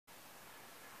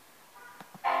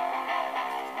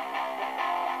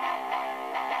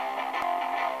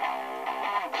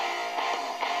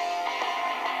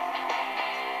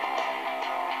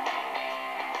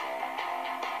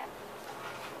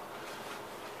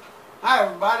Hi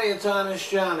everybody, it's Honest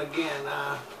John again.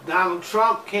 Donald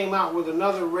Trump came out with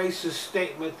another racist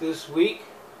statement this week.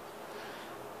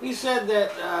 He said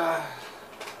that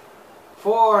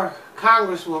 4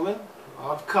 congresswomen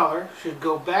of color should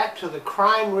go back to the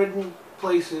crime-ridden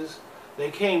places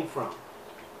they came from.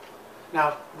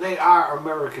 Now, they are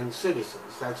American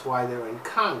citizens. That's why they're in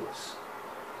Congress.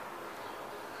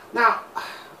 Now,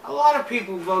 a lot of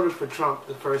people voted for Trump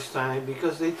the first time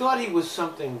because they thought he was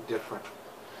something different.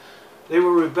 They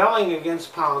were rebelling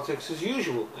against politics as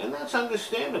usual, and that's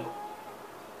understandable.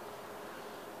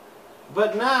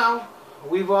 But now,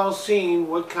 we've all seen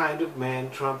what kind of man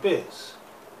Trump is.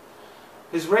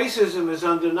 His racism is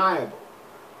undeniable.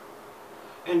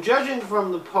 And judging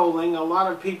from the polling, a lot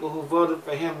of people who voted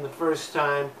for him the first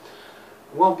time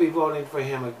won't be voting for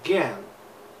him again.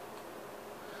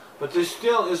 But there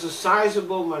still is a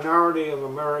sizable minority of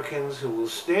Americans who will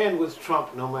stand with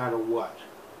Trump no matter what.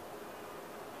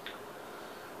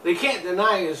 They can't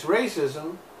deny his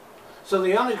racism, so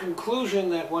the only conclusion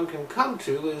that one can come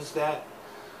to is that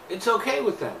it's okay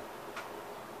with them.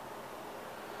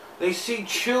 They see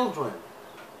children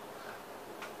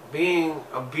being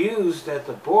abused at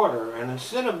the border, and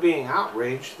instead of being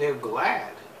outraged, they're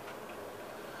glad.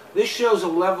 This shows a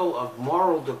level of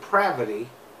moral depravity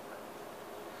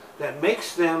that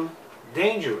makes them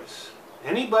dangerous.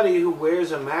 Anybody who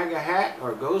wears a MAGA hat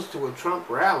or goes to a Trump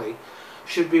rally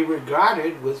should be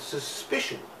regarded with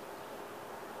suspicion.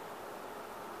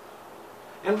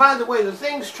 And by the way, the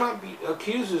things Trump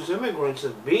accuses immigrants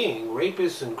of being,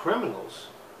 rapists and criminals,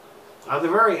 are the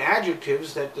very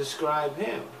adjectives that describe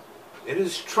him. It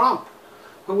is Trump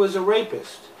who was a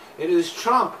rapist. It is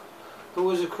Trump who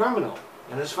was a criminal.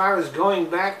 And as far as going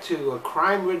back to a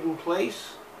crime-ridden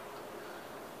place,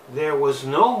 there was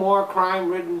no more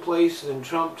crime-ridden place than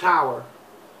Trump Tower.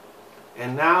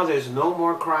 And now there's no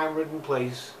more crime-ridden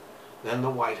place than the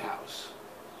White House.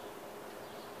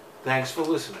 Thanks for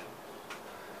listening.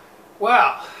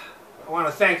 Well, I want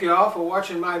to thank you all for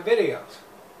watching my videos.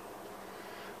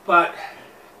 But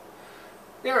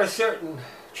there are certain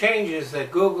changes that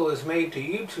Google has made to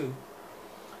YouTube,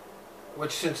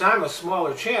 which, since I'm a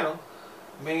smaller channel,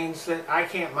 means that I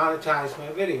can't monetize my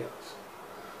videos.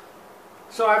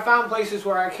 So I found places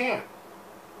where I can.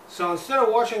 So instead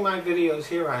of watching my videos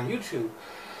here on YouTube,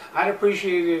 I'd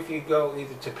appreciate it if you go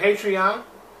either to Patreon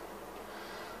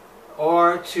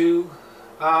or to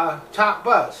Top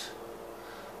Buzz.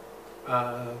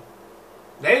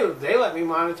 They let me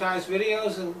monetize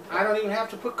videos, and I don't even have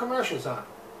to put commercials on.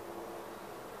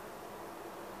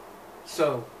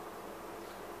 So,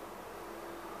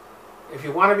 if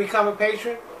you want to become a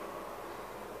patron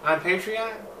on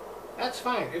Patreon, that's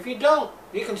fine. If you don't,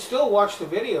 you can still watch the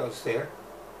videos there.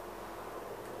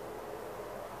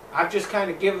 I've just kind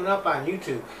of given up on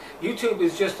YouTube. YouTube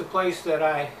is just a place that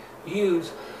I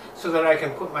use so that I can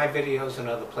put my videos in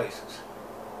other places.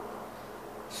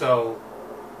 So,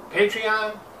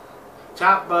 Patreon,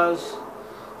 Top Buzz,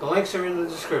 the links are in the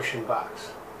description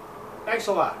box. Thanks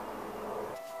a lot.